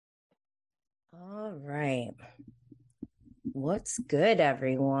All right. What's good,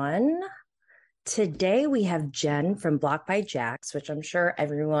 everyone? Today we have Jen from Block by Jax, which I'm sure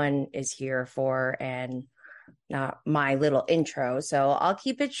everyone is here for, and not my little intro. So I'll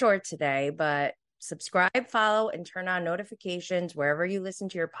keep it short today, but subscribe, follow, and turn on notifications wherever you listen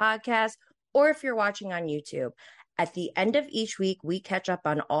to your podcast or if you're watching on YouTube. At the end of each week, we catch up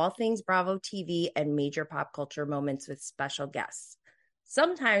on all things Bravo TV and major pop culture moments with special guests.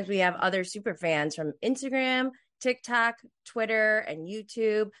 Sometimes we have other super fans from Instagram, TikTok, Twitter, and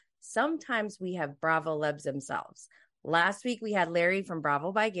YouTube. Sometimes we have Bravo Lebs themselves. Last week we had Larry from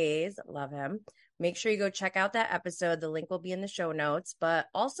Bravo by Gaze. Love him. Make sure you go check out that episode. The link will be in the show notes, but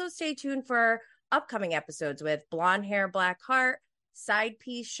also stay tuned for upcoming episodes with Blonde Hair, Black Heart, Side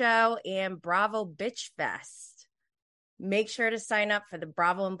Piece Show, and Bravo Bitch Fest. Make sure to sign up for the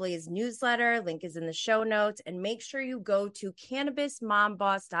Bravo and Blaze newsletter. Link is in the show notes. And make sure you go to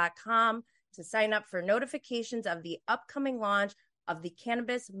cannabismomboss.com to sign up for notifications of the upcoming launch of the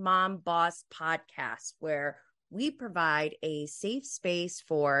Cannabis Mom Boss podcast, where we provide a safe space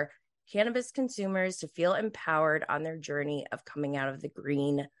for cannabis consumers to feel empowered on their journey of coming out of the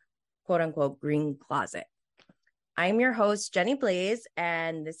green, quote unquote, green closet. I'm your host, Jenny Blaze,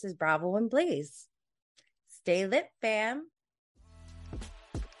 and this is Bravo and Blaze. Stay lit, fam.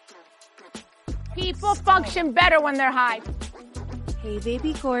 People function better when they're high. Hey,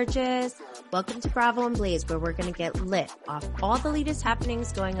 baby gorgeous. Welcome to Bravo and Blaze, where we're going to get lit off all the latest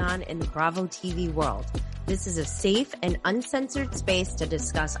happenings going on in the Bravo TV world. This is a safe and uncensored space to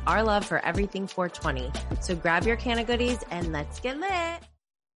discuss our love for everything 420. So grab your can of goodies and let's get lit. Am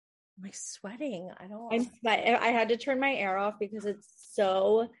I sweating? I'm sweating. I had to turn my air off because it's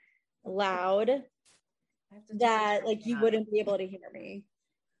so loud that like you wouldn't be able to hear me.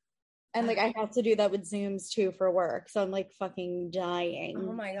 And like I have to do that with Zooms too for work. So I'm like fucking dying.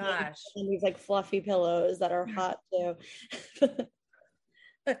 Oh my gosh. And these like fluffy pillows that are hot too. So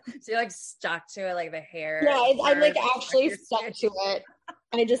you're like stuck to it, like the hair. Yeah, I'm like actually stuck to it.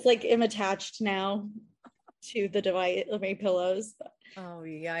 I just like am attached now to the device of my pillows. Oh,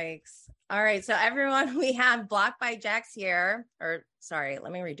 yikes. All right. So everyone, we have Block by Jax here. Or sorry,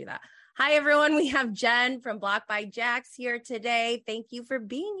 let me redo that. Hi, everyone. We have Jen from Block by Jax here today. Thank you for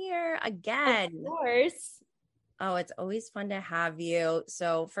being here again. Of course. Oh, it's always fun to have you.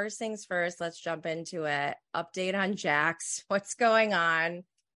 So first things first, let's jump into it. Update on Jax. What's going on?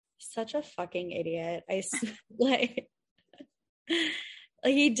 Such a fucking idiot. Like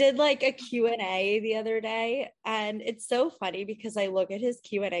he did like a Q&A the other day, and it's so funny because I look at his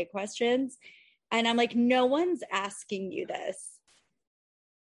Q&A questions and I'm like, no one's asking you this.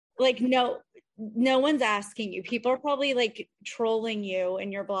 Like, no one's asking you. People are probably like trolling you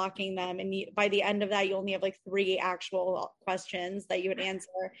and you're blocking them. And by the end of that, you only have like 3 actual questions that you would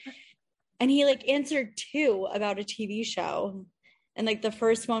answer. And he like answered 2 about a TV show. And like the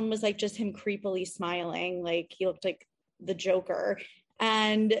first one was like just him creepily smiling. Like he looked like the Joker.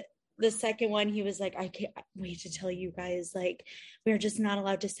 And the second one, he was like, I can't wait to tell you guys, like, we're just not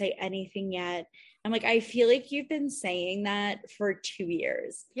allowed to say anything yet. I'm like, I feel like you've been saying that for 2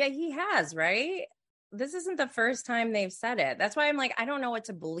 years. Yeah, he has, right? This isn't the first time they've said it. That's why I'm like, I don't know what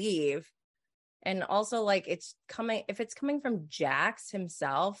to believe. And also, like, if it's coming from Jax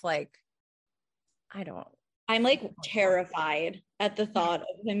himself, like, I'm like terrified at the thought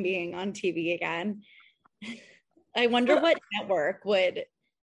of him being on TV again. I wonder what network would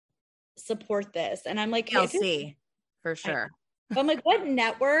support this. And I'm like, TLC, for sure. I'm like, what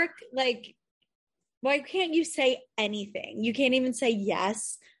network? Like, why can't you say anything? You can't even say,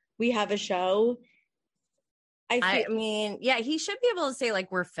 yes, we have a show. I mean, yeah, he should be able to say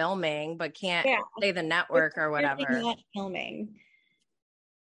like we're filming, but can't say the network or whatever. Not filming.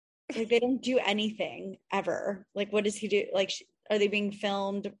 Like they don't do anything ever. Like, what does he do? Like, are they being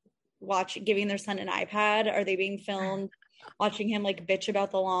filmed giving their son an iPad? Are they being filmed watching him like bitch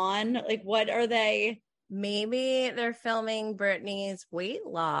about the lawn? Like, what are they? Maybe they're filming Britney's weight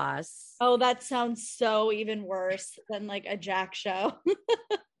loss. Oh, that sounds so even worse than like a Jack show.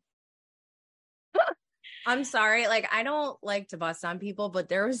 I'm sorry. Like, I don't like to bust on people, but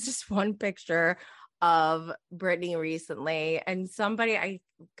there was this one picture of Britney recently, and somebody, I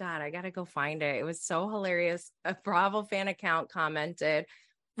gotta go find it. It was so hilarious. A Bravo fan account commented,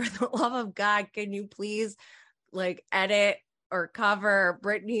 for the love of God, can you please like edit or cover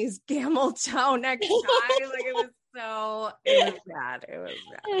Britney's camel toe next time? Like it was bad. It was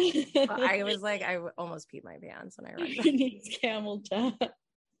bad. But I was like, I almost peed my pants when I read that. Britney's camel toe.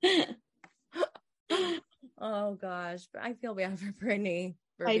 Oh gosh, but I feel bad for Britney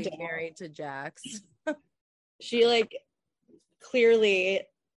for being married to Jax. She like clearly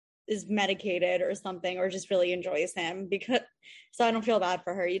is medicated or something, or just really enjoys him. Because so I don't feel bad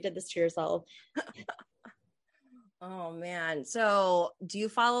for her. You did this to yourself. Oh man. So do you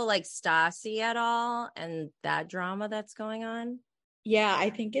follow like Stassi at all and that drama that's going on? Yeah, I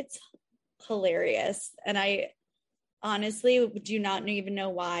think it's hilarious. And I honestly do not even know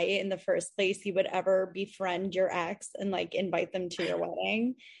why in the first place you would ever befriend your ex and like invite them to your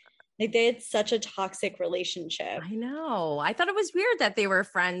wedding. Like they had such a toxic relationship. I know. I thought it was weird that they were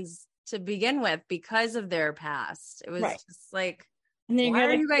friends to begin with because of their past. It was Right. just like, And then why you have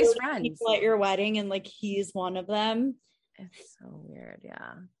are like you guys friends? people at your wedding and like he's one of them. It's so weird.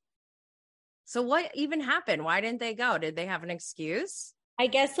 Yeah. So what even happened? Why didn't they go? Did they have an excuse? I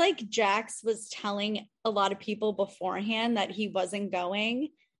guess like Jax was telling a lot of people beforehand that he wasn't going,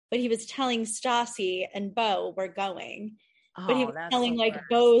 but he was telling Stassi and Bo we're going. But he Oh, was that's the telling like worst.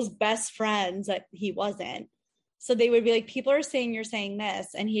 Bo's best friends that he wasn't. So they would be like, people are saying you're saying this.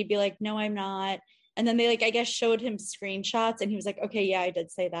 And he'd be like, no, I'm not. And then they like, I guess, showed him screenshots and he was like, okay, yeah, I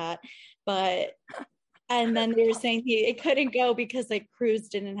did say that. But, and then they were saying it couldn't go because like Cruz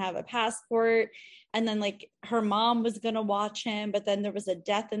didn't have a passport. And then like her mom was going to watch him, but then there was a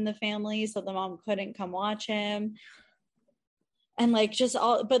death in the family. So the mom couldn't come watch him. And like just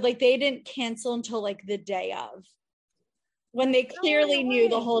all, but like they didn't cancel until like the day of, when they clearly knew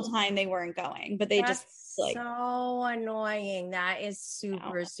the whole time they weren't going, but they That's just like so annoying. That is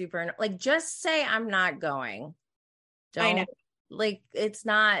super like just say I'm not going. I know. Don't like it's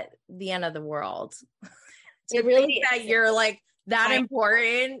not the end of the world. To It really think that is. you're like that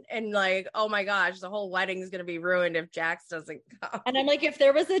important and like, oh my gosh, the whole wedding is gonna be ruined if Jax doesn't come. And I'm like, if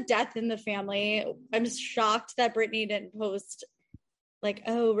there was a death in the family, I'm shocked that Brittany didn't post like,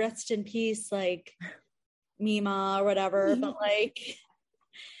 oh, rest in peace, like Mima or whatever.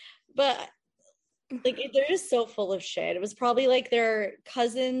 But they're just so full of shit. It was probably like their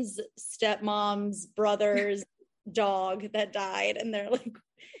cousin's stepmom's brother's dog that died, and they're like,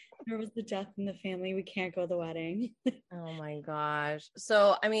 there was the death in the family. We can't go to the wedding. Oh my gosh.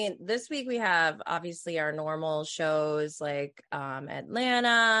 So, I mean, this week we have obviously our normal shows like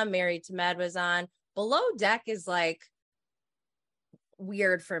Atlanta, Married to Med was on. Below Deck is like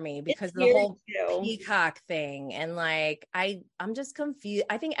weird for me because of the whole Peacock thing. And like, I'm just confused.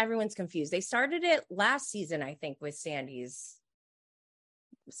 I think everyone's confused. They started it last season, I think, with Sandy's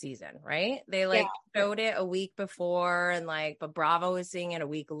season, right? They like showed it a week before and like, but Bravo was seeing it a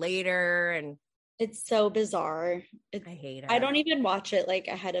week later. And it's so bizarre. I hate it. I don't even watch it like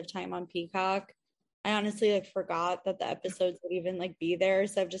ahead of time on Peacock. I honestly like forgot that the episodes would even like be there.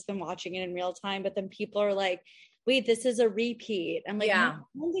 So I've just been watching it in real time. But then people are like, wait, this is a repeat. I'm like, no, I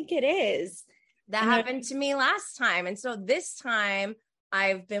don't think it is. That happened to me last time. And so this time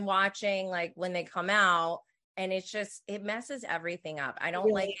I've been watching like when they come out and it's just, it messes everything up. I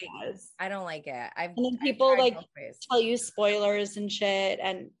don't like it. I don't like it. And then people like tell you spoilers and shit.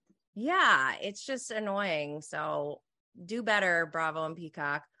 And yeah, it's just annoying. So do better, Bravo and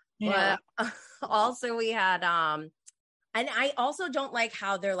Peacock. But also we had and I also don't like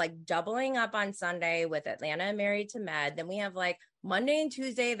how they're like doubling up on Sunday with Atlanta and Married to Med. Then we have like Monday and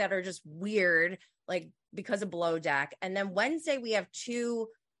Tuesday that are just weird, like because of Below Deck. And then Wednesday we have two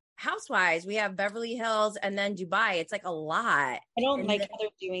Housewives. We have Beverly Hills and then Dubai. It's like a lot. I don't like how they're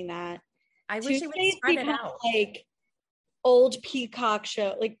doing that. I wish they would spread it out. Like old Peacock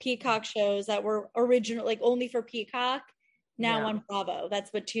shows that were original, like only for Peacock. Now on Bravo.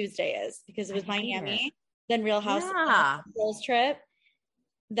 That's what Tuesday is because it was Miami. Then Real House Girls Trip.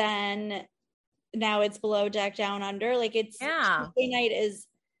 Then now it's Below Deck Down Under. Like it's Tuesday night is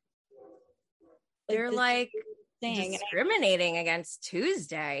they're like discriminating against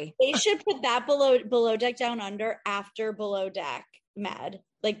Tuesday. They should put that below Deck Down Under after Below Deck Med.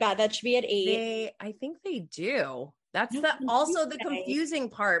 Like that should be at 8. I think they do. That's also the confusing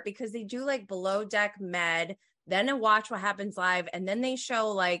part because they do like Below Deck Med, then a Watch What Happens Live, and then they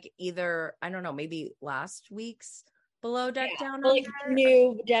show like either, I don't know, maybe last week's Below Deck Down Under. Like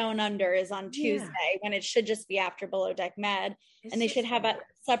new Down Under is on Tuesday when it should just be after Below Deck Med. And they should have a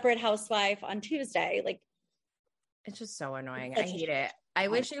separate housewife on Tuesday. Like it's just so annoying. I hate it. I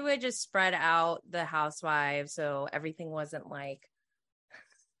wish it would just spread out the housewives so everything wasn't like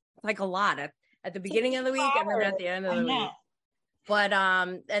a lot at the beginning of the week and then at the end of the week. But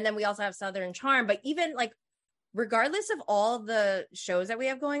and then we also have Southern Charm. But even like regardless of all the shows that we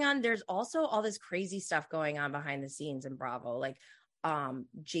have going on, there's also all this crazy stuff going on behind the scenes in Bravo. Like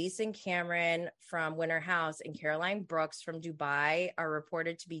Jason Cameron from Winter House and Caroline Brooks from Dubai are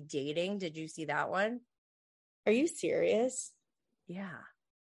reported to be dating. Did you see that one? Are you serious? Yeah.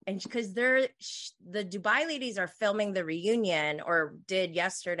 and because the Dubai ladies are filming the reunion, or did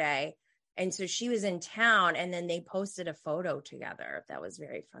yesterday, and so she was in town, and then they posted a photo together. That was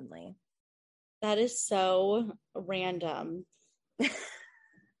very friendly. That is so random.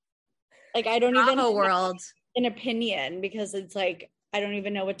 Like, I don't even Bravo have world. an opinion because it's like I don't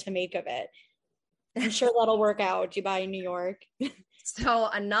even know what to make of it. I'm sure that'll work out. Dubai, New York. So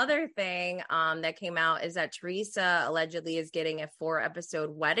another thing that came out is that Teresa allegedly is getting a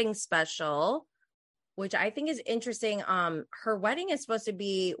 4-episode wedding special, which I think is interesting. Her wedding is supposed to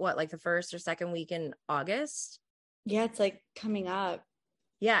be what, like the first or second week in August? Yeah, it's like coming up.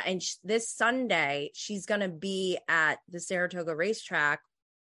 Yeah, and this Sunday she's gonna be at the Saratoga racetrack.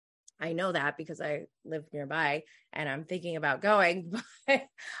 I know that because I live nearby and I'm thinking about going. But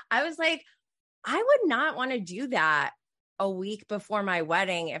I was like, I would not want to do that a week before my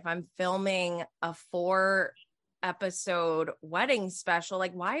wedding if I'm filming a 4-episode wedding special.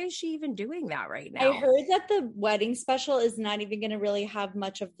 Like, why is she even doing that right now? I heard that the wedding special is not even going to really have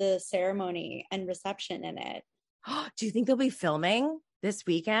much of the ceremony and reception in it. Do you think they'll be filming this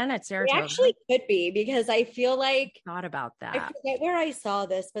weekend at It Saratoga? actually could be, because I feel like Thought about I that. forget where I saw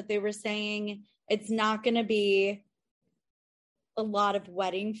this, but they were saying it's not going to be a lot of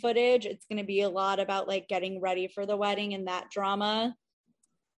wedding footage. It's going to be a lot about like getting ready for the wedding and that drama.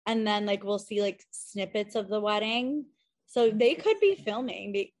 And then like we'll see like snippets of the wedding. So they could be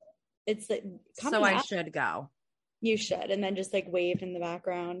filming. It's like So I should go. You should, and then just like wave in the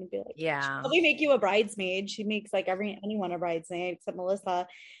background and be like, yeah. She'll probably make you a bridesmaid. She makes like anyone a bridesmaid except Melissa.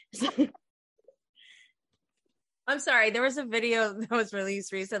 I'm sorry. There was a video that was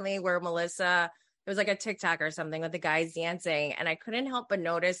released recently where Melissa, it was like a TikTok or something with the guys dancing. And I couldn't help but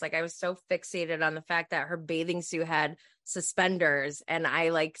notice, like, I was so fixated on the fact that her bathing suit had suspenders, and I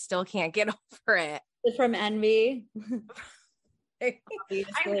like still can't get over it. It's from Envy. I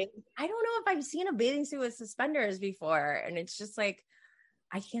don't know if I've seen a bathing suit with suspenders before. And it's just like,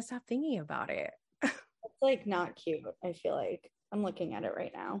 I can't stop thinking about it. It's like not cute. I feel like I'm looking at it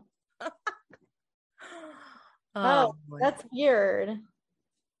right now. Oh, that's weird.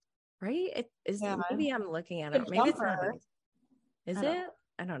 Right? Maybe I'm looking at it. Good Maybe it's not. Is it?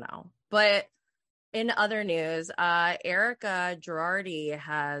 I don't know. But in other news, Erica Girardi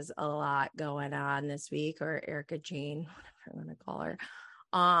has a lot going on this week, or Erica Jane, whatever I want to call her.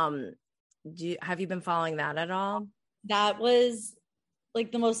 Have you been following that at all? That was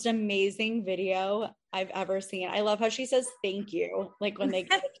like the most amazing video I've ever seen. I love how she says thank you, like when they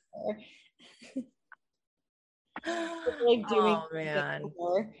get her. Like doing man.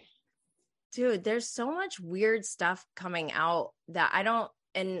 Dude, there's so much weird stuff coming out that I don't,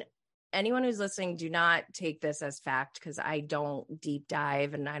 and anyone who's listening, do not take this as fact, because I don't deep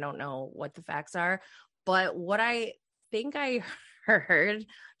dive and I don't know what the facts are. But what I think I heard, I'm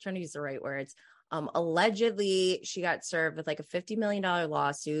trying to use the right words, allegedly she got served with like a $50 million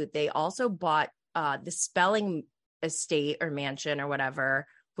lawsuit. They also bought the Spelling estate or mansion or whatever,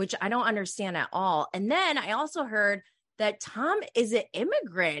 which I don't understand at all. And then I also heard that Tom is an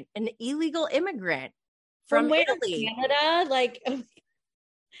immigrant, an illegal immigrant from Italy. Canada, like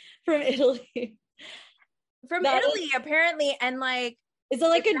from Italy. From Italy, apparently. And like, is it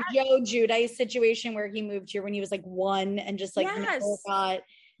like a Joe Giudice situation where he moved here when he was like 1 and just like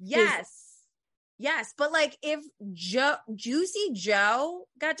yes. But like, if Juicy Joe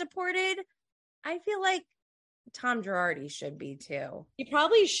got deported, I feel like Tom Girardi should be too. He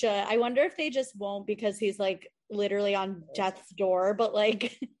probably should. I wonder if they just won't, because he's like literally on death's door. But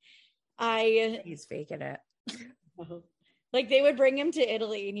like, he's faking it. Like, they would bring him to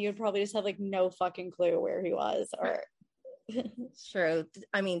Italy and you would probably just have like no fucking clue where he was. Or true.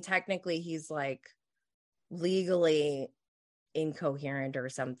 I mean, technically he's like legally incoherent or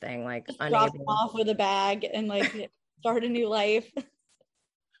something, like drop him off with a bag and like start a new life.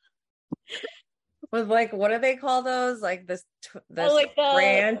 With like, what do they call those? Like this like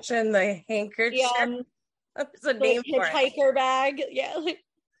branch and the handkerchief. Yeah, that's a name for it. Hitchhiker bag. Yeah.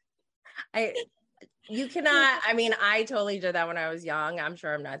 You cannot. I mean, I totally did that when I was young. I'm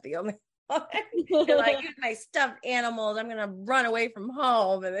sure I'm not the only one. You're like, here's my stuffed animals. I'm gonna run away from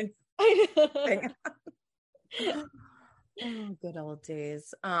home, and then oh, good old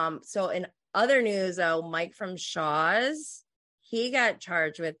days. So in other news, though, Mike from Shaw's, he got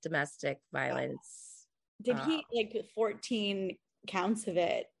charged with domestic violence. Did he like 14 counts of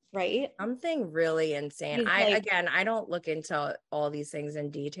it, right? Something really insane. I don't look into all these things in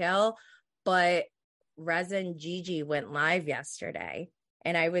detail, but Reza and Gigi went live yesterday,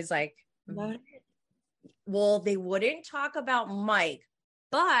 and I was like, what? Well, they wouldn't talk about Mike,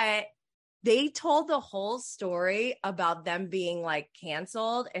 but they told the whole story about them being like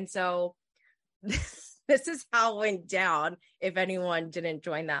canceled. And so this is how it went down if anyone didn't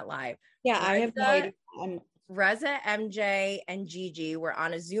join that live. Yeah, I have no idea. Reza, MJ, and Gigi were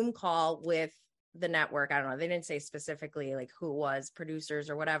on a Zoom call with the network. I don't know. They didn't say specifically like who was, producers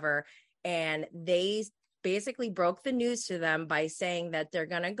or whatever. And they basically broke the news to them by saying that they're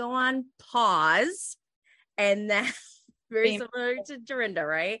going to go on pause. And that's very similar to Dorinda,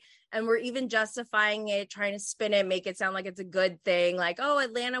 right? And we're even justifying it, trying to spin it, make it sound like it's a good thing. Like, oh,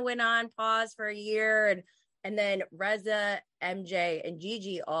 Atlanta went on pause for a year. And then Reza, MJ, and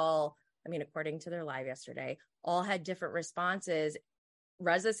Gigi all, I mean, according to their live yesterday, all had different responses.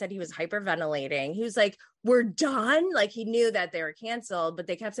 Reza said he was hyperventilating. He was like, we're done. Like he knew that they were canceled, but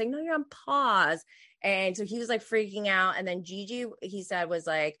they kept saying, no, you're on pause. And so he was like freaking out. And then Gigi, he said, was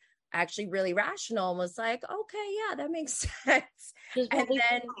like actually really rational and was like, okay, yeah, that makes sense. And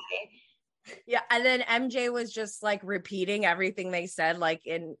then, yeah. And then MJ was just like repeating everything they said, like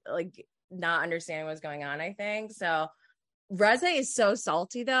in like not understanding what's going on, I think. So Reza is so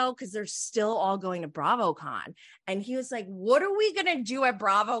salty though, because they're still all going to BravoCon. And he was like, what are we going to do at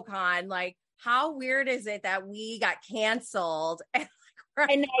BravoCon? Like, how weird is it that we got canceled?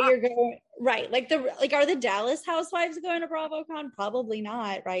 And now you're going, right. Like are the Dallas housewives going to BravoCon? Probably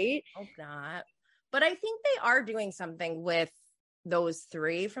not, right? Hope not. But I think they are doing something with those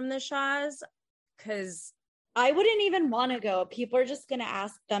three from the Shaws, because I wouldn't even want to go. People are just going to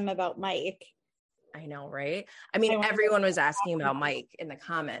ask them about Mike. I know, right? I mean, everyone was asking about Mike in the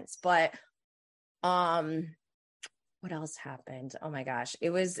comments, but what else happened? Oh my gosh.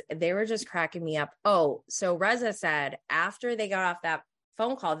 They were just cracking me up. Oh, so Reza said after they got off that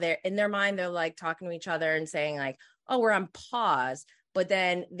phone call, they're in their mind, they're like talking to each other and saying like, oh, we're on pause. But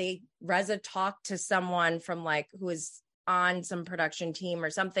then Reza talked to someone from like, who was on some production team or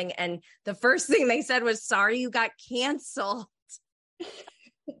something. And the first thing they said was, sorry, you got canceled.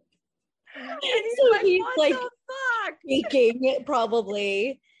 He's like speaking it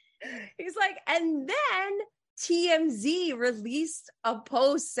probably. He's like, and then TMZ released a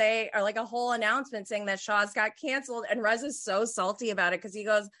post or like a whole announcement saying that Shaw's got canceled. And Reza's so salty about it because he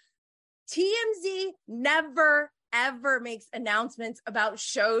goes, TMZ never ever makes announcements about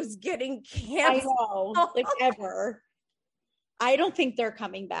shows getting canceled. I know, like ever. I don't think they're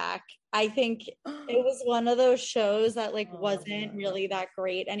coming back. I think it was one of those shows that like wasn't really that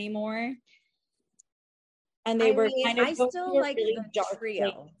great anymore. And they were kind of, I still like really the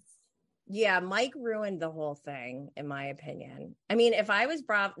trio. Place. Yeah, Mike ruined the whole thing, in my opinion. I mean, if I was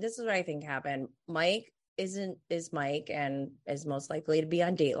Bravo, this is what I think happened. Mike is Mike and is most likely to be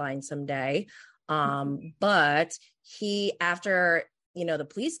on Dateline someday. But he, after the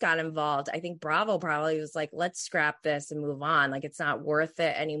police got involved, I think Bravo probably was like, let's scrap this and move on. Like, it's not worth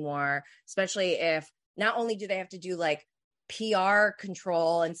it anymore, especially if not only do they have to do like PR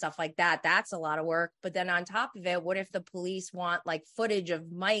control and stuff like that. That's a lot of work. But then on top of it, what if the police want like footage of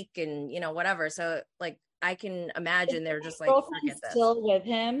Mike and, whatever. So like, I can imagine they're just like, forget this. Still with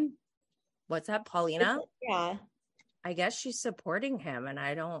him. What's that? Paulina? Yeah. I guess she's supporting him and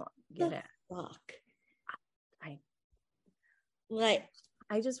I don't get it. Fuck.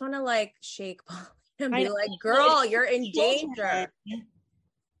 I just want to like shake Paulina and be like, girl, you're in danger.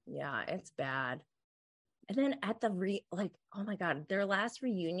 Yeah, it's bad. And then at the oh my God, their last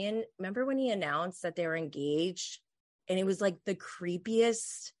reunion, remember when he announced that they were engaged and it was like the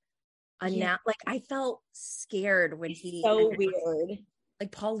creepiest like I felt scared when he so weird.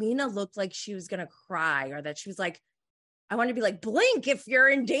 Like Paulina looked like she was gonna cry, or that she was like, I want to be like, blink if you're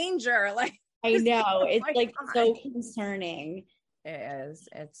in danger. Like, I know, it's like so concerning. It is.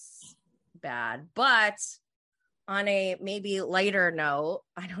 It's bad. But on a maybe lighter note,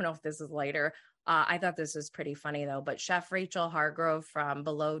 I don't know if this is lighter. I thought this was pretty funny though. But Chef Rachel Hargrove from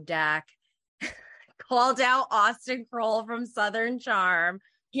Below Deck called out Austen Kroll from Southern Charm.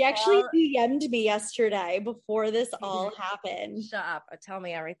 He actually DM'd me yesterday before this all happened. Shut up. Tell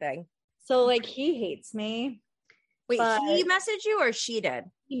me everything. So like he hates me. Wait, he messaged you or she did?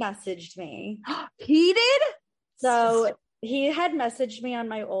 He messaged me. He did? So he had messaged me on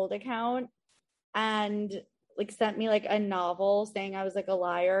my old account and like sent me like a novel saying I was like a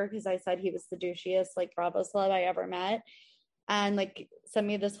liar because I said he was the douchiest like Bravo celeb I ever met, and like sent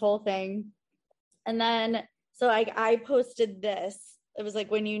me this whole thing. And then so I posted this. It was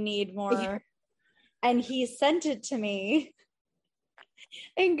like, when you need more. And he sent it to me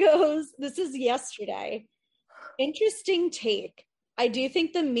and goes, this is yesterday. Interesting take. I do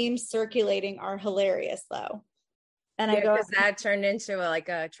think the memes circulating are hilarious though. And I go, that turned into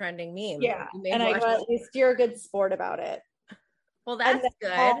a trending meme. Yeah. And I go, at least you're a good sport about it. Well, And that's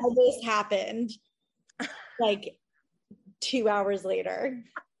then good. all this happened like 2 hours later.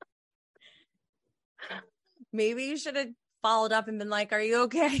 Maybe you should have followed up and been like, are you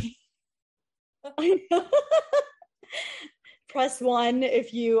okay? Press 1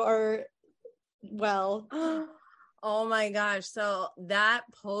 if you are well. Oh my gosh. So that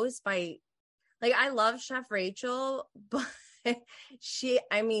post by, like, I love Chef Rachel, but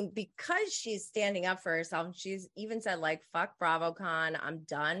because she's standing up for herself, she's even said, like, fuck BravoCon. I'm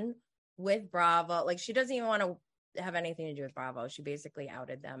done with Bravo. Like, she doesn't even want to have anything to do with Bravo. She basically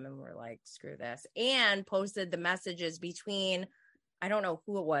outed them and we're like, screw this. And posted the messages between, I don't know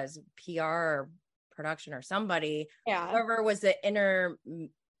who it was, PR or production or somebody. Yeah. Whoever was the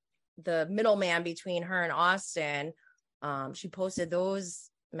middleman between her and Austen. She posted those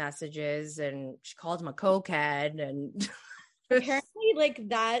messages and she called him a cokehead. And apparently, like,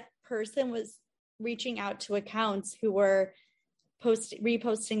 that person was reaching out to accounts who were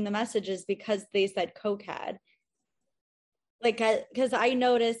reposting the messages because they said cokehead. Like, because I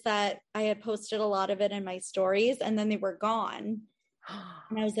noticed that I had posted a lot of it in my stories and then they were gone.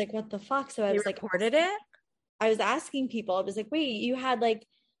 And I was like, what the fuck? So I was like, reported it? I was asking people, I was like, wait, you had like,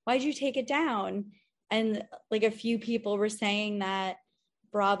 why'd you take it down? And like a few people were saying that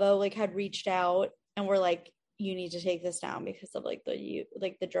Bravo like had reached out and were like, you need to take this down because of like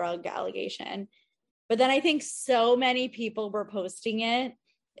the drug allegation. But then I think so many people were posting it,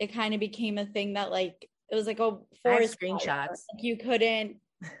 it kind of became a thing that like it was like a forest screenshots. Like, you couldn't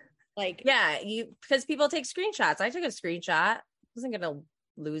like because people take screenshots. I took a screenshot. I wasn't gonna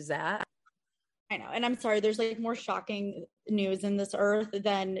lose that. I know. And I'm sorry, there's like more shocking news in this earth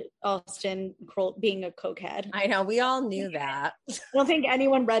than Austen Kroll being a cokehead. I know. We all knew that. I don't think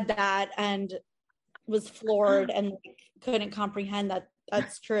anyone read that and was floored and like, couldn't comprehend that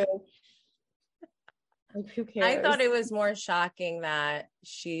that's true. Like, who cares? I thought it was more shocking that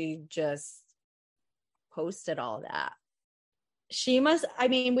she just posted all that. She must, I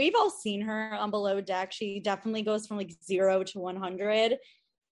mean, we've all seen her on Below Deck. She definitely goes from like 0 to 100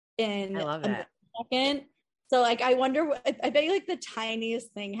 in I love it. Second. So like I wonder, I bet you like the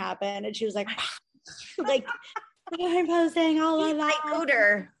tiniest thing happened and she was like like I'm posting all of that.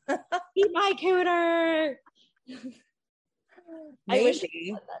 Cooter. Eat my cooter. Maybe. I wish.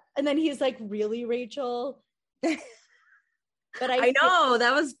 And then he's like, really, Rachel? But I know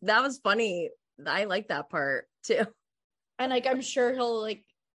that was funny. I like that part too. And like I'm sure he'll like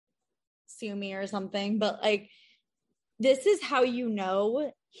sue me or something, but like this is how you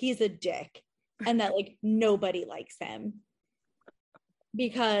know he's a dick and that like nobody likes him.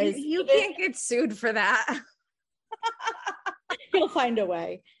 Because you can't get sued for that. He'll find a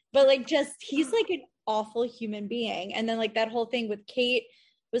way. But like just he's like an awful human being. And then like that whole thing with Kate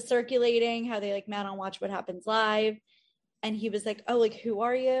was circulating, how they like met on Watch What Happens Live. And he was like, oh, like, who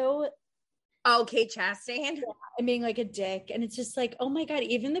are you? Oh, Kate Chastain. Yeah, and being like a dick. And it's just like, oh my God,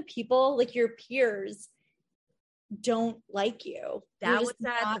 even the people like your peers don't like you. That was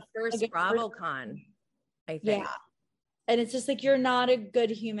at the first BravoCon, I think. Yeah. And it's just like, you're not a good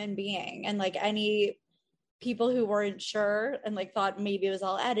human being. And like any people who weren't sure and like thought maybe it was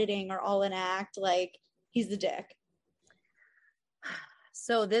all editing or all an act, like he's the dick.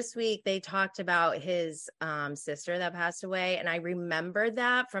 So this week they talked about his sister that passed away. And I remembered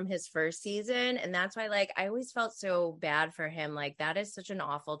that from his first season. And that's why like I always felt so bad for him. Like that is such an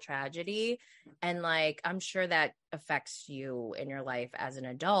awful tragedy. And like I'm sure that affects you in your life as an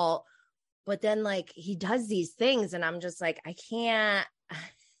adult. But then like he does these things and I'm just like, I can't,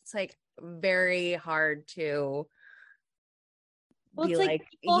 it's like very hard to be like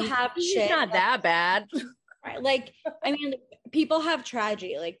people have he's shit. Not that bad. Right. Like, I mean, people have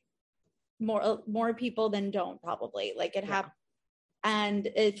tragedy, like more people than don't probably like it happens. And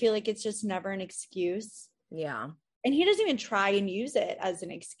I feel like it's just never an excuse. Yeah. And he doesn't even try and use it as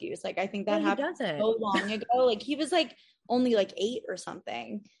an excuse. Like, I think that happened so long ago. Like he was like only like 8 or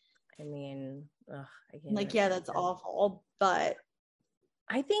something. I mean, I can't like, yeah, that's awful. But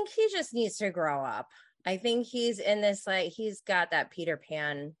I think he just needs to grow up. I think he's in this, like, he's got that Peter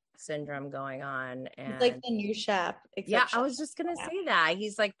Pan syndrome going on. And it's like the new Shep. Yeah, I was just going to say that.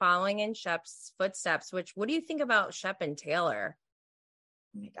 He's like following in Shep's footsteps, which, what do you think about Shep and Taylor?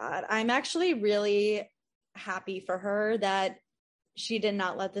 Oh my God. I'm actually really happy for her that she did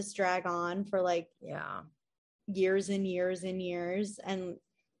not let this drag on for like years and years and years and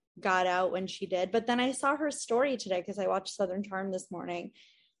got out when she did. But then I saw her story today because I watched Southern Charm this morning,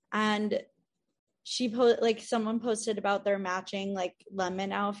 and she someone posted about their matching like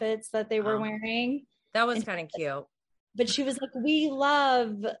lemon outfits that they were wearing. That was kind of cute. But she was like, we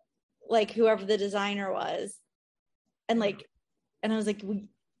love like whoever the designer was. And like And I was like,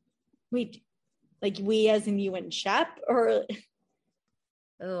 wait, like we as in you and Shep, or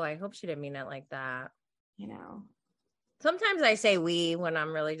Oh, I hope she didn't mean it like that. you know. Sometimes I say we when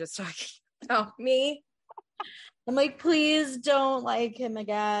I'm really just talking about me. I'm like, please don't like him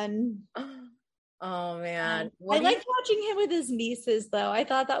again. Oh man. I liked watching him with his nieces though. I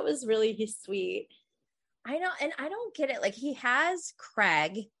thought that was really sweet. I know, and I don't get it. Like he has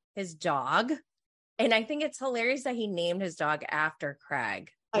Craig, his dog, and I think it's hilarious that he named his dog after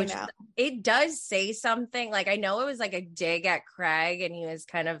Craig. Which I know. It does say something. Like I know it was like a dig at Craig, and he was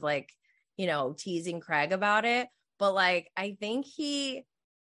kind of like, teasing Craig about it. But like I think it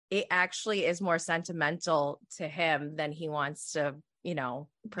actually is more sentimental to him than he wants to,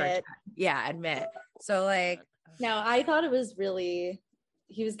 admit. So like, no, I thought it was really,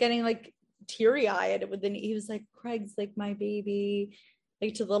 he was getting like teary eyed with he was like, Craig's like my baby,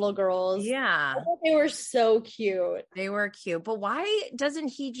 like to little girls. Yeah, they were so cute. They were cute, but why doesn't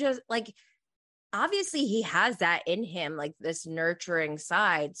he just like? Obviously, he has that in him, like this nurturing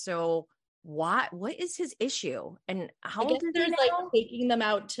side. So what is his issue? And how old is he now? Like taking them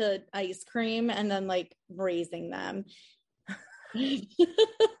out to ice cream and then like raising them.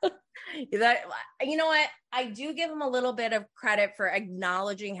 That, you know what? I do give him a little bit of credit for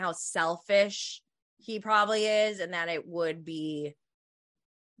acknowledging how selfish he probably is, and that it would be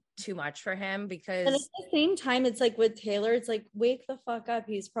too much for him, because and at the same time, it's like with Taylor, it's like, wake the fuck up.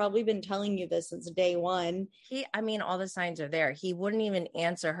 He's probably been telling you this since day one. All the signs are there. He wouldn't even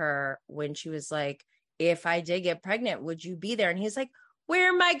answer her when she was like, if I did get pregnant, would you be there? And he's like, where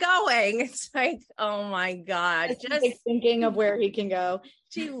am I going? It's like, oh my God. Just like thinking of where he can go.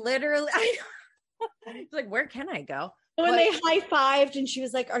 She literally, she's like, where can I go? When they high-fived and she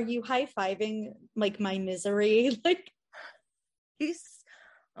was like, are you high-fiving like my misery? Like,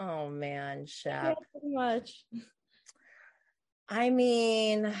 oh man, Shep. Yeah, pretty much. I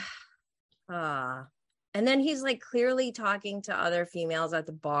mean, and then he's like clearly talking to other females at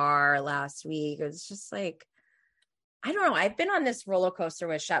the bar last week. It's just like, I don't know. I've been on this roller coaster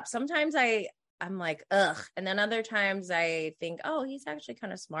with Shep. Sometimes I'm like, ugh. And then other times I think, oh, he's actually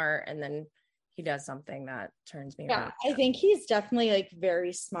kind of smart. And then he does something that turns me around. I think he's definitely like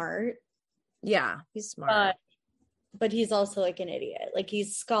very smart. Yeah, he's smart. But he's also like an idiot. Like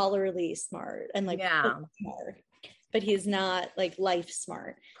he's scholarly smart and like smart. But he's not like life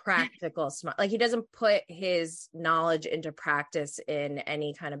smart. Practical smart. Like he doesn't put his knowledge into practice in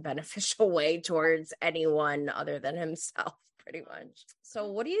any kind of beneficial way towards anyone other than himself, pretty much.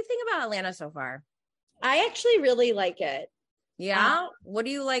 So what do you think about Atlanta so far? I actually really like it. Yeah? What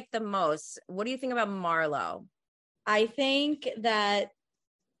do you like the most? What do you think about Marlo? I think that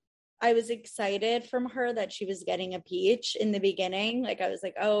I was excited from her that she was getting a peach in the beginning. Like I was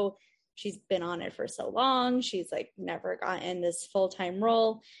like, oh, she's been on it for so long. She's like never gotten this full-time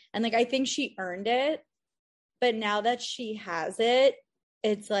role. And like, I think she earned it. But now that she has it,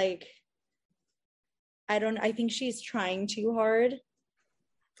 it's like, I think she's trying too hard.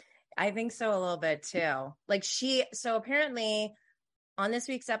 I think so a little bit too. Like so apparently on this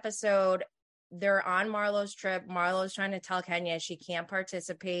week's episode, they're on Marlo's trip. Marlo's trying to tell Kenya she can't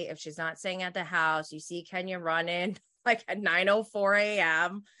participate if she's not staying at the house. You see Kenya running like at 9:04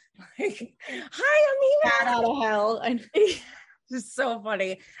 a.m. Like, hi, I'm here. Out of hell. Just so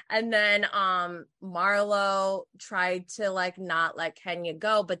funny. And then Marlo tried to like not let Kenya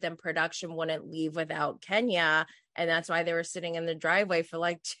go, but then production wouldn't leave without Kenya. And that's why they were sitting in the driveway for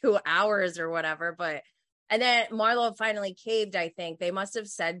like 2 hours or whatever. And then Marlo finally caved, I think. They must have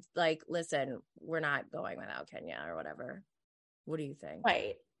said, like, listen, we're not going without Kenya or whatever. What do you think?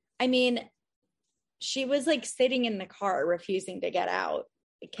 Right. I mean, she was like sitting in the car refusing to get out.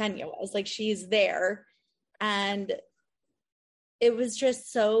 Kenya was like, she's there. And it was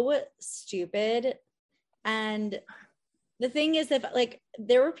just so stupid. And the thing is, if like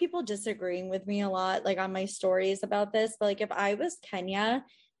there were people disagreeing with me a lot, like on my stories about this, but like if I was Kenya,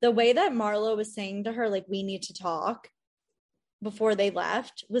 the way that Marlo was saying to her, like, we need to talk before they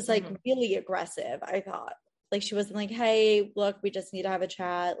left was like really aggressive, I thought. Like, she wasn't like, hey, look, we just need to have a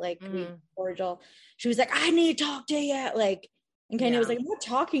chat. Like, we cordial. She was like, I need to talk to you. Like, and Kenya was like, I'm not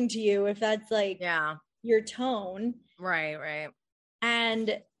talking to you if that's like your tone. Right.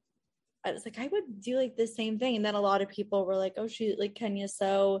 And I was like, I would do like the same thing. And then a lot of people were like, oh, she like Kenya's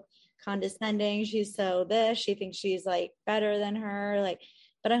so condescending. She's so this. She thinks she's like better than her. Like,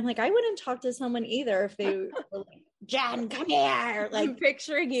 but I'm like, I wouldn't talk to someone either if they were like, Jen, come here. Like, I'm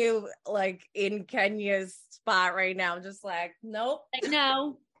picturing you like in Kenya's spot right now, just like, nope. Like,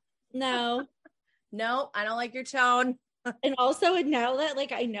 no, I don't like your tone. And also now that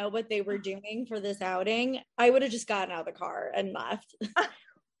like I know what they were doing for this outing, I would have just gotten out of the car and left.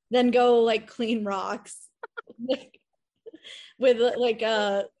 Then go like clean rocks with like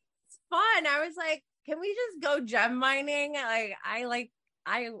Fun. I was like, can we just go gem mining? I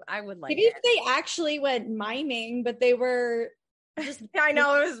would like maybe it. they actually went miming, but they were just I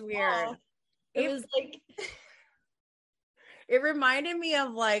know, it was weird. It was like it reminded me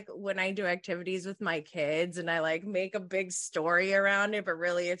of like when I do activities with my kids and I like make a big story around it, but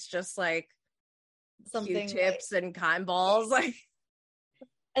really it's just like something Q-tips and cotton balls. Like,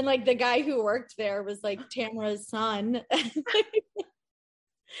 and like the guy who worked there was like Tamara's son.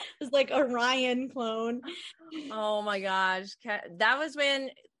 It was like a Ryan clone. oh my gosh. That was when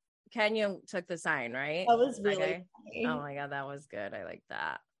Kenya took the sign, right? That was really okay. funny. Oh my God, that was good. I like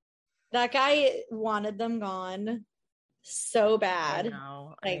that. That guy wanted them gone so bad.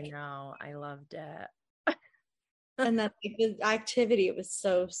 I know. I loved it. And then like, the activity was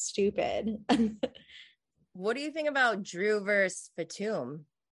so stupid. What do you think about Drew versus Fatum?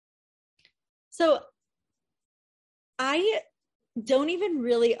 So I don't even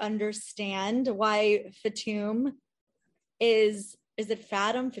really understand why Fatum is it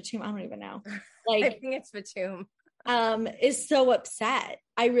Fatum? Fatum? I don't even know. Like I think it's Fatum. Is so upset.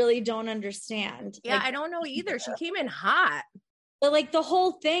 I really don't understand. Yeah, like, I don't know either. She came in hot. But like the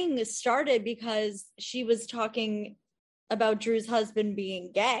whole thing started because she was talking about Drew's husband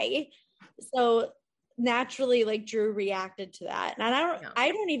being gay. So naturally like Drew reacted to that. And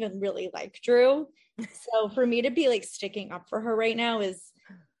I don't even really like Drew. So for me to be like sticking up for her right now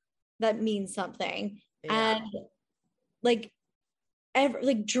that means something. Yeah. And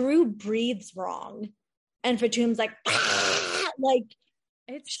like Drew breathes wrong. And Fatum's like like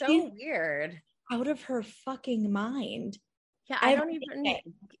it's so weird. Out of her fucking mind. Yeah, I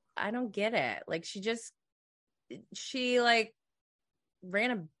don't get it. Like she like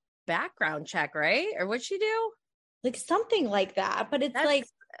ran a background check, right? Or what'd she do? Like something like that. But it's like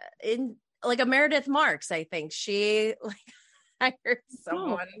in like a Meredith Marks, I think. She like hired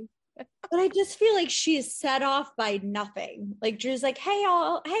someone. But I just feel like she's set off by nothing. Like Drew's like, hey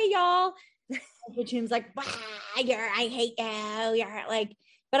y'all. Fatum's like, I hate you. You're like,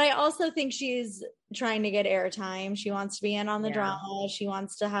 but I also think she's trying to get airtime. She wants to be in on the drama. She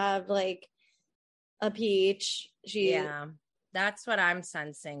wants to have like a peach. That's what I'm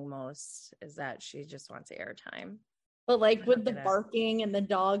sensing most, is that she just wants airtime. But like with the barking and the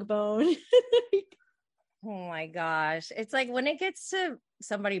dog bone. Oh my gosh. It's like when it gets to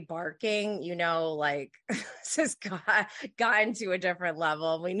somebody barking, like this has gotten to a different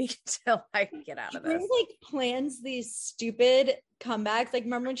level. We need to like get out of this. She like plans these stupid comebacks. Like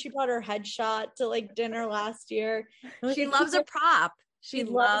remember when she brought her headshot to like dinner last year? She loves a prop. She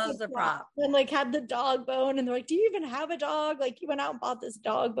loves a prop. And like had the dog bone. And they're like, do you even have a dog? Like you went out and bought this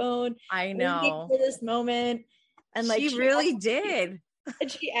dog bone. I know. For this moment. And like she really did. And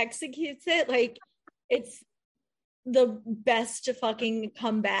she executes it like it's the best fucking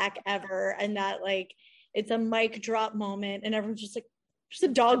comeback ever. And that like it's a mic drop moment and everyone's just like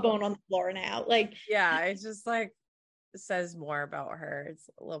there's a dog bone on the floor now. Like it's just like it says more about her. It's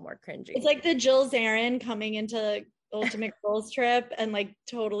a little more cringy. It's like the Jill Zarin coming into Ultimate Girls Trip and like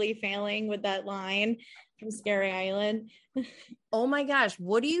totally failing with that line from Scary Island. Oh my gosh,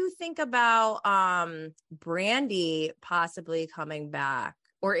 what do you think about Brandy possibly coming back?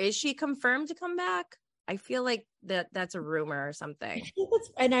 Or is she confirmed to come back? I feel like that's a rumor or something.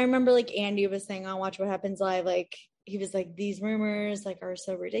 And I remember like Andy was saying on Watch What Happens Live, like he was like, these rumors like are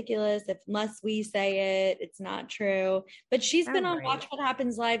so ridiculous. Unless we say it, it's not true. But she's been on Watch What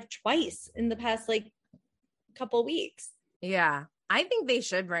Happens Live twice in the past like couple weeks. Yeah. I think they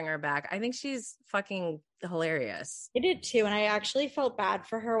should bring her back. I think she's fucking hilarious. I did too. And I actually felt bad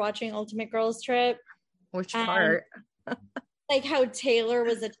for her watching Ultimate Girls Trip. Which part? Like how Taylor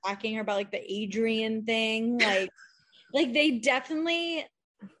was attacking her about like the Adrian thing. Like they definitely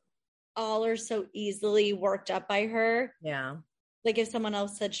all are so easily worked up by her. Yeah. Like if someone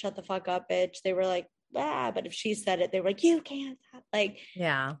else said, shut the fuck up, bitch, they were like, but if she said it, they were like, you can't. Like,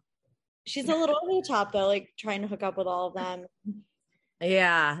 yeah. She's a little over the top though, like trying to hook up with all of them.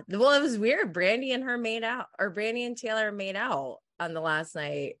 Yeah. Well, it was weird. Brandy and Taylor made out on the last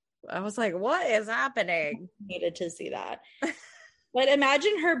night. I was like, what is happening? Needed to see that. But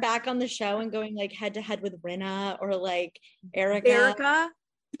imagine her back on the show and going like head to head with Rinna or like Erica.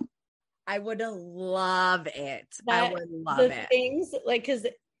 I would love it. I would love it. Things like, because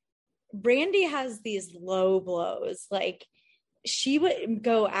Brandy has these low blows. Like she would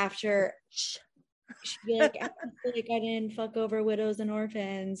go after, she'd be like, I feel like I didn't fuck over widows and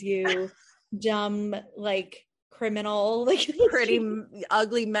orphans, you dumb like criminal, like pretty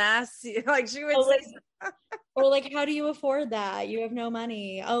ugly mess. Like she would say, or like, how do you afford that? You have no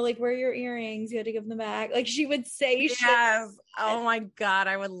money. Oh, like, where are your earrings? You had to give them back. Like she would say yes. Shit. Oh my God,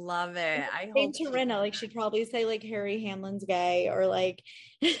 I would love it. I hope to Rinna, like she'd probably say like Harry Hamlin's gay or like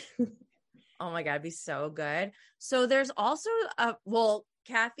oh my God, it'd be so good. So there's also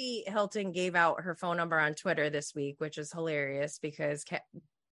Kathy Hilton gave out her phone number on Twitter this week, which is hilarious because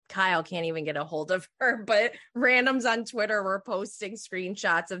Kyle can't even get a hold of her, but randoms on Twitter were posting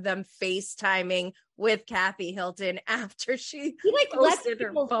screenshots of them FaceTiming with Kathy Hilton after she like posted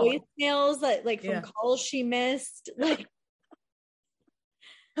her phone. voicemails that like from calls she missed. Like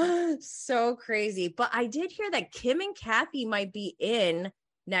so crazy. But I did hear that Kim and Kathy might be in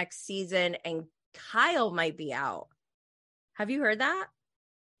next season and Kyle might be out. Have you heard that?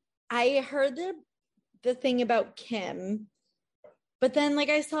 I heard the thing about Kim, but then like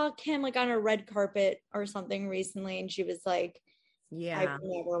I saw Kim like on a red carpet or something recently and she was like, yeah, I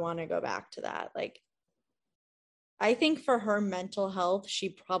never want to go back to that. Like I think for her mental health she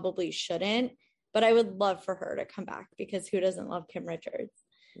probably shouldn't, but I would love for her to come back because who doesn't love Kim Richards?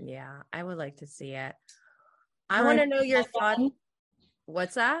 Yeah, I would like to see it. I want to know your thoughts.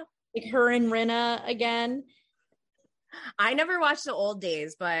 What's that? Like her and Rinna again. I never watched the old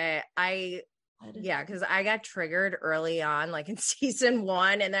days, but because I got triggered early on, like in season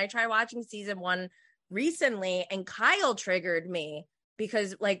 1, and then I tried watching season 1 recently, and Kyle triggered me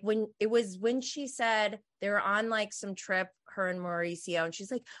because like when she said they were on like some trip, her and Mauricio, and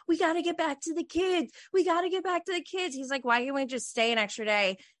she's like, we got to get back to the kids. He's like, why can't we just stay an extra day?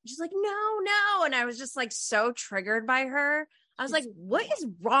 And she's like, no. And I was just like so triggered by her. I was like, what is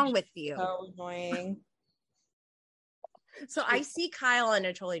wrong with you? So annoying. So I see Kyle in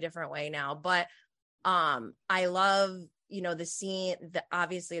a totally different way now, but I love, the scene that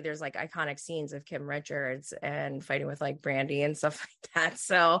obviously there's like iconic scenes of Kim Richards and fighting with like Brandy and stuff like that.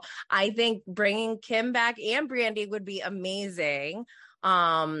 So I think bringing Kim back and Brandy would be amazing.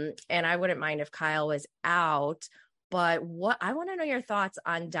 And I wouldn't mind if Kyle was out, but I want to know your thoughts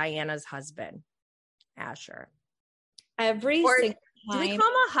on Diana's husband, Asher. Do we call him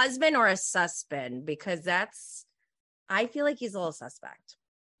a husband or a suspend? Because I feel like he's a little suspect.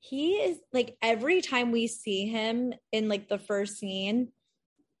 He is like every time we see him in like the first scene,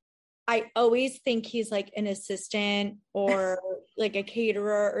 I always think he's like an assistant or like a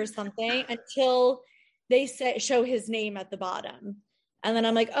caterer or something until they show his name at the bottom. And then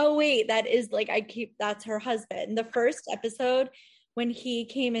I'm like, oh wait, that is like, that's her husband. The first episode when he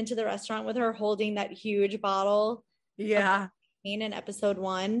came into the restaurant with her holding that huge bottle. Yeah. In episode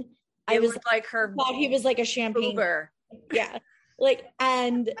 1, I was like her. Thought he was like a champagne. Uber. Yeah. Like,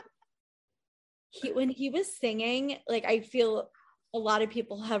 and when he was singing, like, I feel a lot of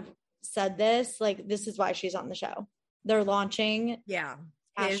people have said this, like, this is why she's on the show. They're launching. Yeah.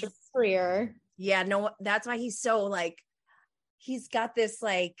 His career. Yeah. No, that's why he's so like, he's got this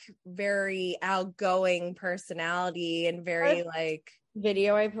like very outgoing personality and very like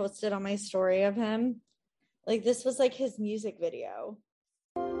video I posted on my story of him. Like this was like his music video.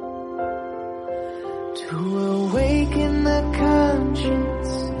 To awaken the conscience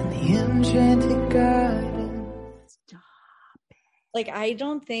in the enchanted garden. Stop it. Like I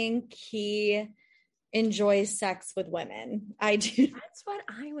don't think he enjoys sex with women. I do. That's what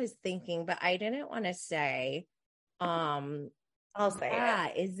I was thinking, but I didn't want to say. I'll say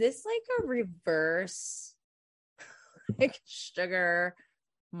it. Is this like a reverse like sugar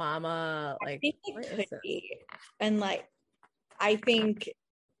mama? Like I think it could be. And like I think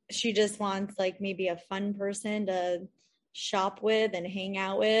she just wants like maybe a fun person to shop with and hang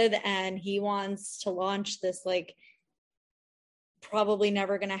out with, and he wants to launch this like probably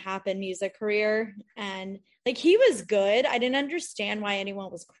never gonna happen music career. And like he was good. I didn't understand why anyone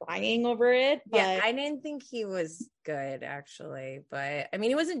was crying over it. But yeah, I didn't think he was good actually, but I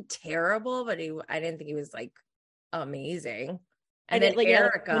mean he wasn't terrible, but I didn't think he was like amazing. And then like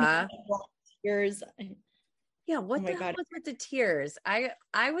Erica, tears. Yeah, what the hell was with the tears?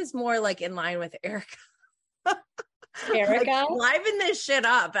 I was more like in line with Erica. Erica, like, liven this shit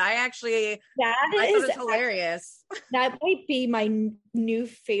up. I thought it was hilarious. That might be my new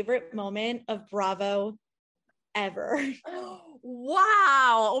favorite moment of Bravo ever.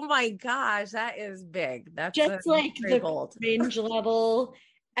 Wow! Oh my gosh, that is big. That's just like the cringe level.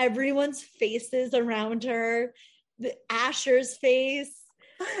 Everyone's faces around her. The Asher's face.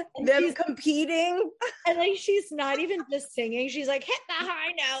 Them competing, and like she's not even just singing, she's like hit the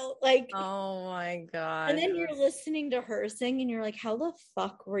high note, like oh my god. And then you're listening to her sing and you're like, how the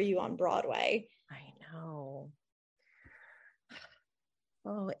fuck were you on Broadway? I know.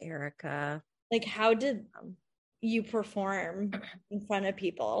 Oh, Erica, like how did you perform in front of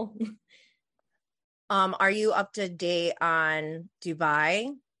people. Are you up to date on Dubai?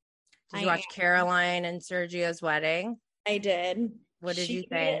 Did you watch Caroline and Sergio's wedding? I did. What did you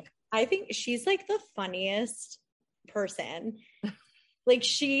think? I think she's like the funniest person. Like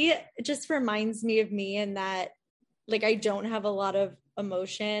she just reminds me of me in that like I don't have a lot of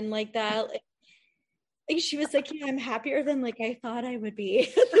emotion like that. Like she was like, yeah, I'm happier than like I thought I would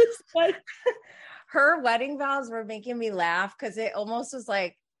be. But her wedding vows were making me laugh because it almost was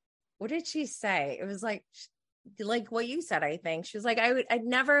like, what did she say? It was like what you said, I think. She was like, I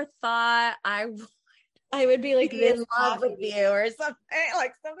never thought I would be like be in love with you or something,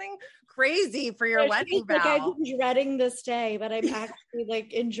 like something crazy for your wedding vow. Like I've been dreading this day, but I'm actually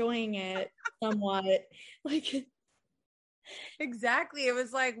like enjoying it somewhat. Like exactly. It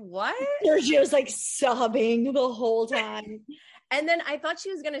was like, what? Sergio's like sobbing the whole time. And then I thought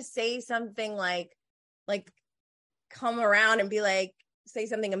she was gonna say something like come around and be like, say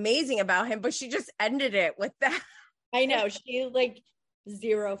something amazing about him, but she just ended it with that. I know. She like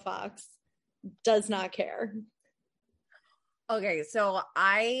zero fucks, does not care. Okay, so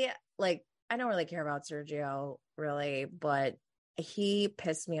I don't really care about Sergio really, but he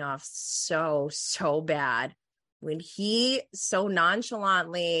pissed me off so bad when he so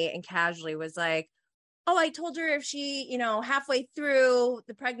nonchalantly and casually was like, oh, I told her if she, halfway through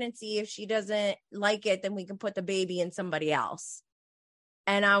the pregnancy, if she doesn't like it, then we can put the baby in somebody else.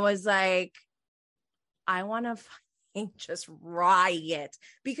 And I was like, I want to fucking just riot,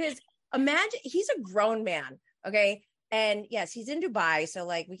 because imagine he's a grown man. Okay. And yes, he's in Dubai. So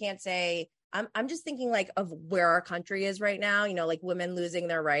like, we can't say, I'm just thinking like of where our country is right now, like women losing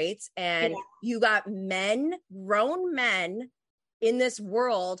their rights. And you got grown men in this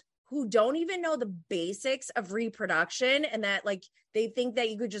world who don't even know the basics of reproduction, and that like, they think that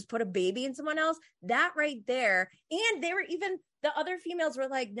you could just put a baby in someone else. That right there. And they were even, the other females were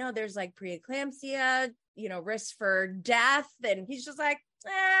like, no, there's like preeclampsia, risk for death. And he's just like,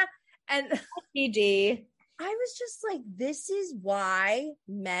 and PD. I was just like, this is why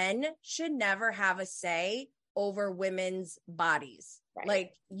men should never have a say over women's bodies. Right.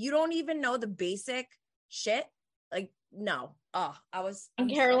 Like, you don't even know the basic shit. Like, no. And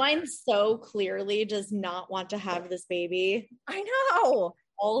Caroline so clearly does not want to have this baby. I know.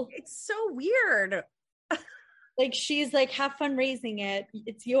 It's so weird. Like, she's like, have fun raising it.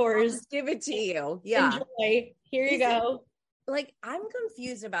 It's yours. I'll just give it to you. Yeah. Enjoy. Here you go. Like, I'm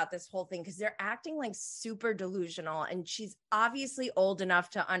confused about this whole thing because they're acting like super delusional, and she's obviously old enough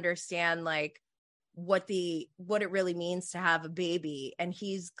to understand like what it really means to have a baby, and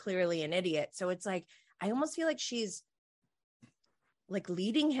he's clearly an idiot. So it's like, I almost feel like she's like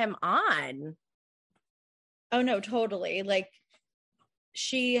leading him on. Oh no, totally. Like,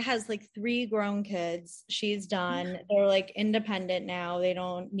 she has like 3 grown kids. She's done. They're like independent now. They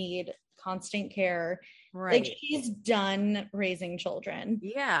don't need constant care. Right. Like, she's done raising children.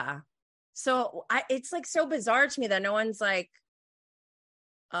 Yeah. So it's like so bizarre to me that no one's like,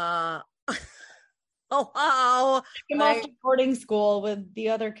 hello. I'm off to boarding school with the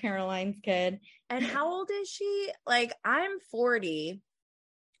other Caroline's kid. And how old is she? Like, I'm 40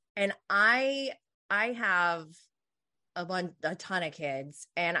 and I have a ton of kids,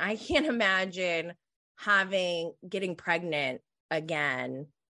 and I can't imagine getting pregnant again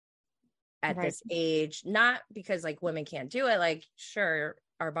at this age. Not because like women can't do it, like sure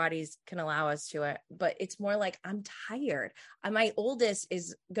our bodies can allow us to it, but it's more like I'm tired. My oldest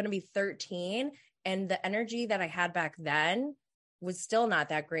is going to be 13, and the energy that I had back then was still not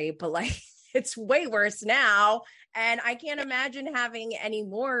that great, but like it's way worse now, and I can't imagine having any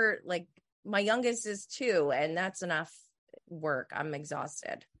more. Like, my youngest is 2, and that's enough work. I'm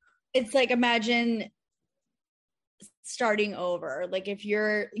exhausted. It's like, imagine starting over. Like, if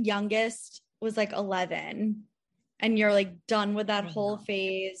your youngest was like 11 and you're like done with that whole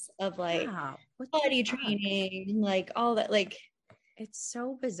phase of like body training, like all that, like it's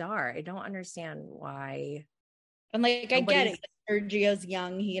so bizarre. I don't understand why. And like, I get it. Sergio's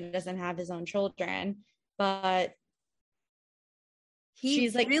young. He doesn't have his own children, but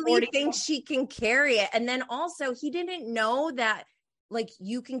she's like really thinks she can carry it. And then also, he didn't know that like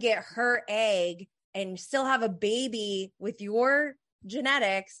you can get her egg and still have a baby with your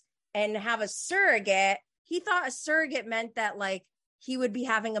genetics and have a surrogate. He thought a surrogate meant that like he would be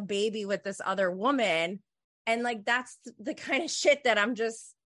having a baby with this other woman. And like, that's the kind of shit that I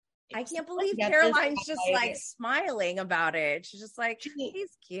can't believe Caroline's just like smiling about it. She's just like,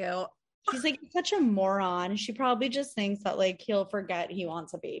 he's cute. She's like such a moron. She probably just thinks that like he'll forget he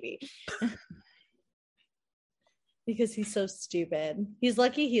wants a baby. because he's so stupid. He's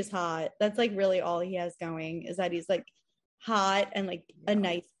lucky he's hot. That's like really all he has going, is that he's like hot and like a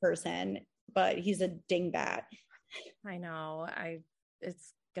nice person, but he's a dingbat. I know.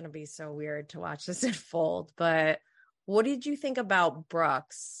 It's gonna be so weird to watch this unfold. But what did you think about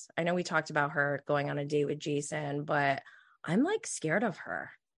Brooks? I know we talked about her going on a date with Jason, but I'm like scared of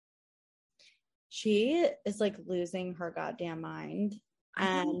her. She is like losing her goddamn mind.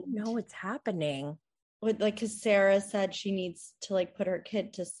 I don't know what's happening. With like, because Sarah said she needs to like put her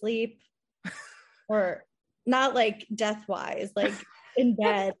kid to sleep, or not like death wise, like in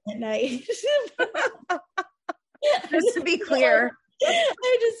bed at night. Just to be clear,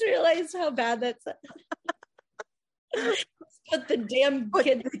 I just realized how bad that's. Put the damn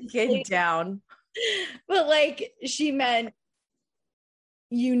kid down. But like, she meant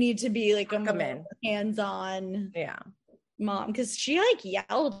you need to be like a more hands-on mom, because she like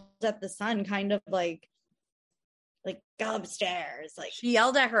yelled at the son, kind of like go upstairs. Like, she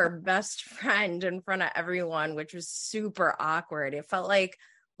yelled at her best friend in front of everyone, which was super awkward. It felt like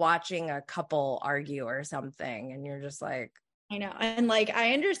watching a couple argue or something, and you're just like, I know. And like,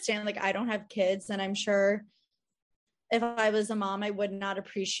 I understand, like, I don't have kids, and I'm sure if I was a mom, I would not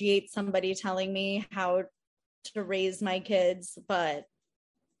appreciate somebody telling me how to raise my kids, but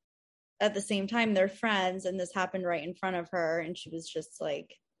at the same time, they're friends, and this happened right in front of her, and she was just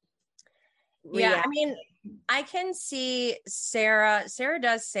like, I mean, I can see Sarah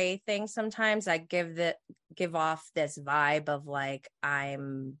does say things sometimes that give off this vibe of like,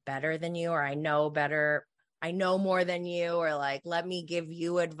 I'm better than you, or I know more than you, or like, let me give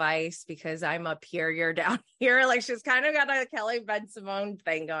you advice because I'm up here, you're down here. Like, she's kind of got a Kelly Ben Simone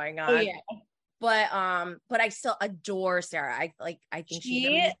thing going on. Oh yeah. But I still adore Sarah. I think she's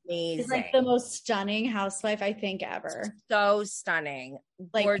amazing. She's like the most stunning housewife I think ever. So stunning,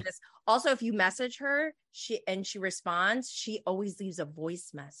 like, gorgeous. Also, if you message her, she responds, she always leaves a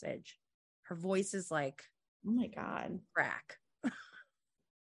voice message. Her voice is like, oh my God, crack.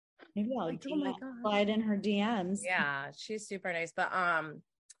 Maybe I'll slide in her DMs. Yeah, she's super nice. But I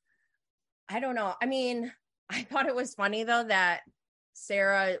don't know. I mean, I thought it was funny though that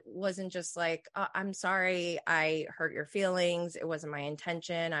Sarah wasn't just like, I'm sorry, I hurt your feelings. It wasn't my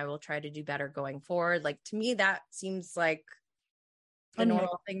intention. I will try to do better going forward. Like, to me, that seems like the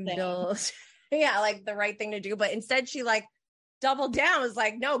normal thing to do. Yeah, like the right thing to do. But instead, she like doubled down, was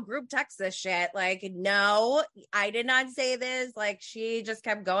like, no, group text this shit. Like, no, I did not say this. Like, she just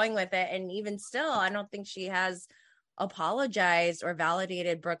kept going with it. And even still, I don't think she has apologized or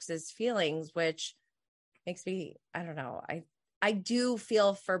validated Brooks's feelings, which makes me, I don't know. I do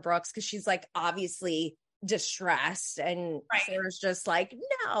feel for Brooks because she's like obviously distressed, and Sarah's just like,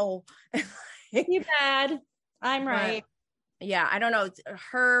 no. You bad. I'm right. Yeah, I don't know.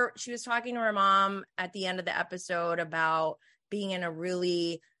 She was talking to her mom at the end of the episode about being in a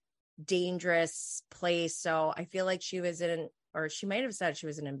really dangerous place. So I feel like she was or she might have said she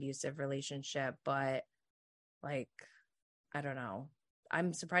was in an abusive relationship, but like, I don't know.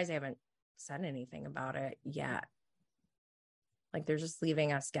 I'm surprised they haven't said anything about it yet. Like, they're just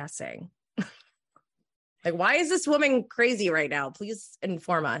leaving us guessing. Like, why is this woman crazy right now? Please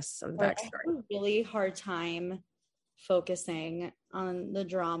inform us of the backstory. I have a really hard time focusing on the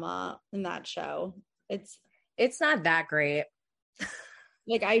drama in that show. It's not that great.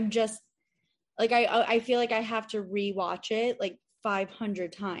 Like, I just like I feel like I have to rewatch it like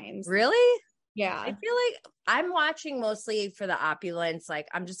 500 times. Really? Yeah. I feel like I'm watching mostly for the opulence. Like,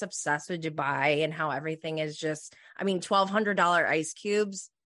 I'm just obsessed with Dubai and how everything is just, I mean, $1,200 ice cubes.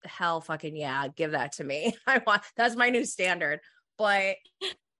 Hell fucking yeah. Give that to me. That's my new standard. But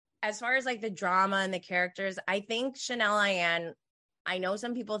as far as like the drama and the characters, I think Chanel Ayan, I know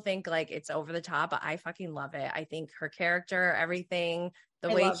some people think like it's over the top, but I fucking love it. I think her character, everything, the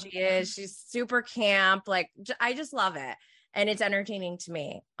way she is, she's super camp. Like, I just love it. And it's entertaining to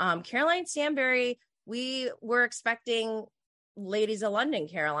me. Caroline Stanbury, we were expecting Ladies of London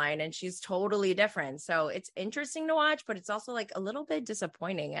Caroline, and she's totally different. So it's interesting to watch, but it's also like a little bit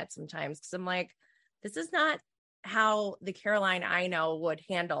disappointing at sometimes, because I'm like, this is not how the Caroline I know would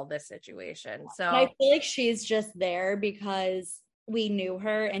handle this situation. So I feel like she's just there because we knew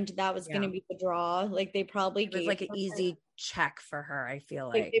her, and that was going to be the draw. Like, they probably gave like an easy check for her. I feel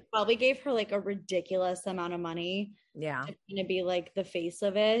like they probably gave her like a ridiculous amount of money. Yeah, to kind of be like the face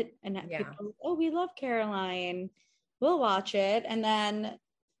of it, and people are like, oh, we love Caroline, we'll watch it. And then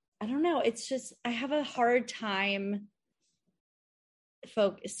I don't know, it's just, I have a hard time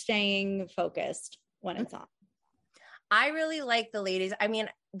staying focused when it's on. I really like the ladies. I mean,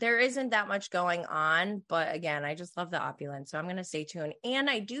 there isn't that much going on, but again, I just love the opulence. So I'm going to stay tuned. And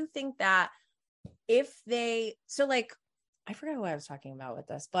I do think that I forgot what I was talking about with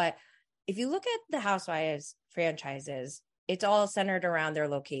this, but if you look at the Housewives franchises, it's all centered around their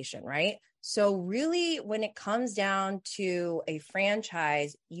location, right? So really, when it comes down to a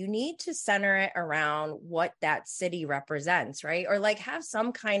franchise, you need to center it around what that city represents, right? Or like have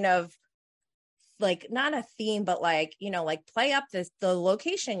some kind of like not a theme, but like, like play up the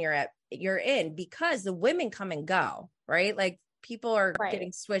location you're in, because the women come and go, right? Like people are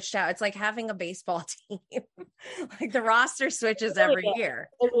getting switched out. It's like having a baseball team. Like the roster switches every year.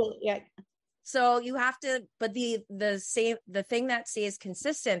 Yeah. So you have to, but the thing that stays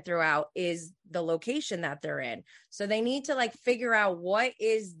consistent throughout is the location that they're in. So they need to like figure out what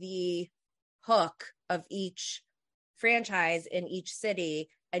is the hook of each franchise in each city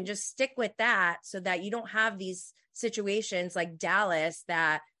and just stick with that, so that you don't have these situations like Dallas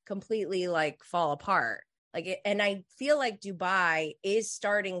that completely like fall apart. And I feel like Dubai is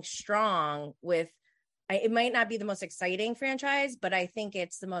starting strong with, it might not be the most exciting franchise, but I think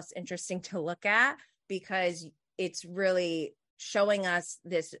it's the most interesting to look at, because it's really showing us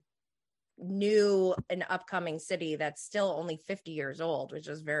this new and upcoming city that's still only 50 years old, which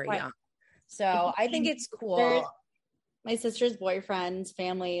is very young. So I think it's cool. My sister's boyfriend's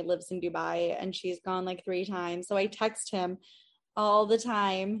family lives in Dubai, and she's gone like 3 times. So I text him all the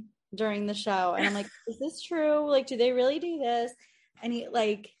time during the show, and I'm like, is this true? Like, do they really do this? And he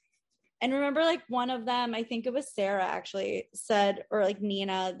like, and remember, like one of them, I think it was Sarah actually said, or like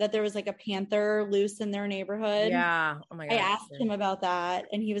Nina, that there was like a panther loose in their neighborhood. Yeah. Oh my God. I asked him about that,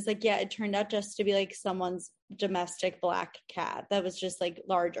 and he was like, yeah, it turned out just to be like someone's domestic black cat that was just like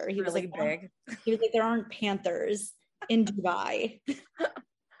larger. He was really like, big. He was like, there aren't panthers in Dubai.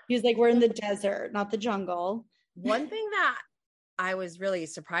 He was like, we're in the desert, not the jungle. One thing that I was really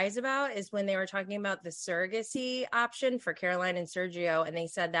surprised about is when they were talking about the surrogacy option for Caroline and Sergio, and they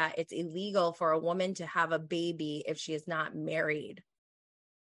said that it's illegal for a woman to have a baby if she is not married.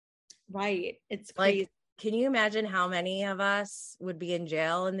 Right. It's crazy. Like, can you imagine how many of us would be in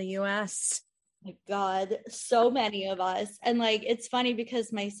jail in the US? My God, so many of us. And like, it's funny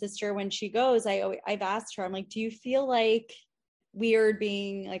because my sister, when she goes, I've asked her, I'm like, do you feel like weird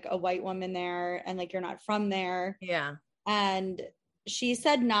being like a white woman there and like you're not from there? Yeah. And she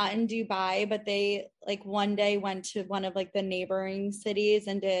said not in Dubai, but they like one day went to one of like the neighboring cities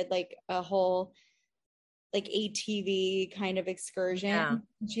and did like a whole like ATV kind of excursion. Yeah.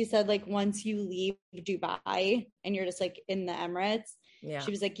 She said like once you leave Dubai and you're just like in the Emirates, she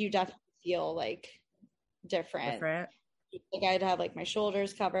was like, you definitely feel like different. Like I had to have like my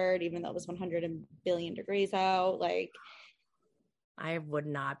shoulders covered, even though it was 100 billion degrees out. Like I would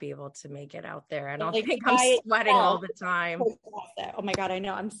not be able to make it out there. I don't like, think I'm sweating all the time. Oh my God, I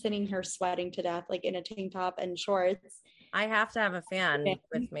know. I'm sitting here sweating to death, like in a tank top and shorts. I have to have a fan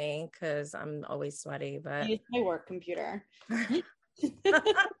with me because I'm always sweaty. But I use my work computer.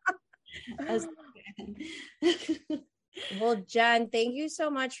 Well, Jen, thank you so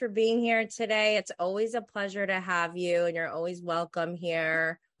much for being here today. It's always a pleasure to have you, and you're always welcome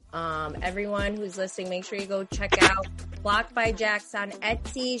here. Everyone who's listening, make sure you go check out Blocked by Jax on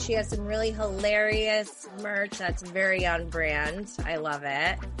Etsy. She has some really hilarious merch that's very on brand. I love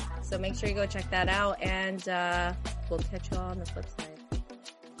it. So make sure you go check that out, and we'll catch you all on the flip side.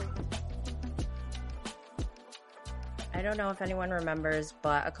 I don't know if anyone remembers,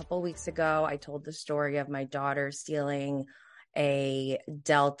 but a couple weeks ago, I told the story of my daughter stealing a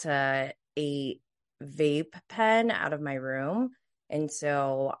Delta 8 vape pen out of my room. And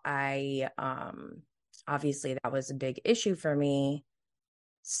so I, obviously that was a big issue for me.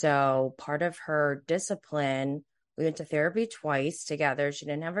 So part of her discipline, we went to therapy twice together. She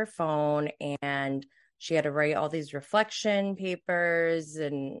didn't have her phone, and she had to write all these reflection papers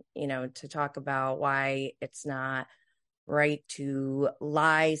and, to talk about why it's not right to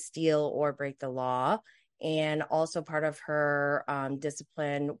lie, steal, or break the law. And also part of her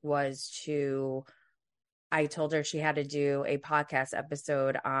discipline was I told her she had to do a podcast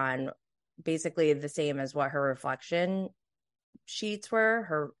episode on basically the same as what her reflection sheets were,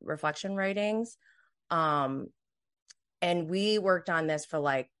 her reflection writings. And we worked on this for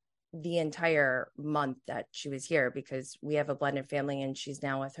like the entire month that she was here, because we have a blended family and she's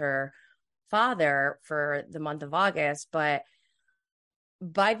now with her father for the month of August. But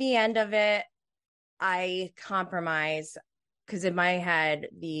by the end of it, I compromised, because in my head,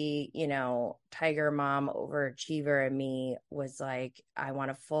 the, tiger mom overachiever in me was like, I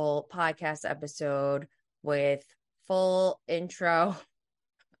want a full podcast episode with full intro,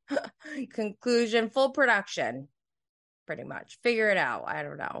 conclusion, full production, pretty much. Figure it out. I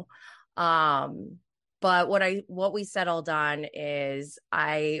don't know. But what we settled on is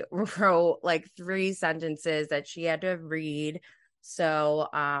I wrote like 3 sentences that she had to read. So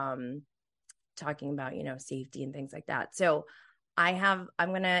talking about, safety and things like that. So I'm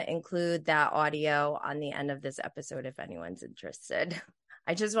going to include that audio on the end of this episode if anyone's interested.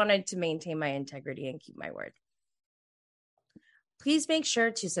 I just wanted to maintain my integrity and keep my word. Please make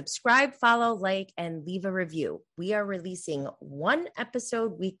sure to subscribe, follow, like, and leave a review. We are releasing 1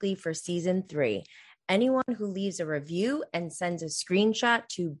 episode weekly for season 3. Anyone who leaves a review and sends a screenshot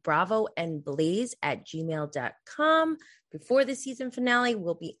to bravoandblaze@gmail.com before the season finale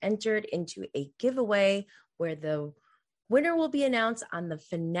will be entered into a giveaway where the winner will be announced on the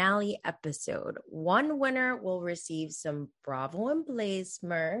finale episode. 1 winner will receive some Bravo and Blaze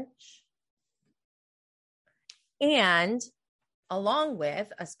merch, and along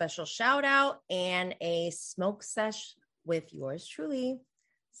with a special shout out and a smoke sesh with yours truly.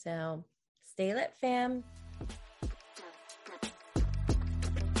 So stay lit, fam.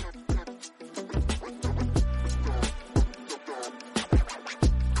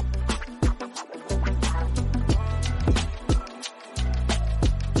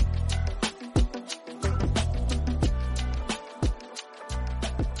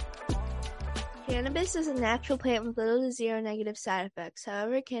 Cannabis is a natural plant with little to zero negative side effects.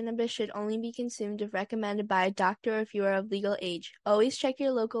 However, cannabis should only be consumed if recommended by a doctor or if you are of legal age. Always check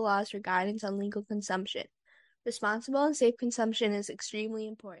your local laws for guidance on legal consumption. Responsible and safe consumption is extremely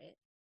important.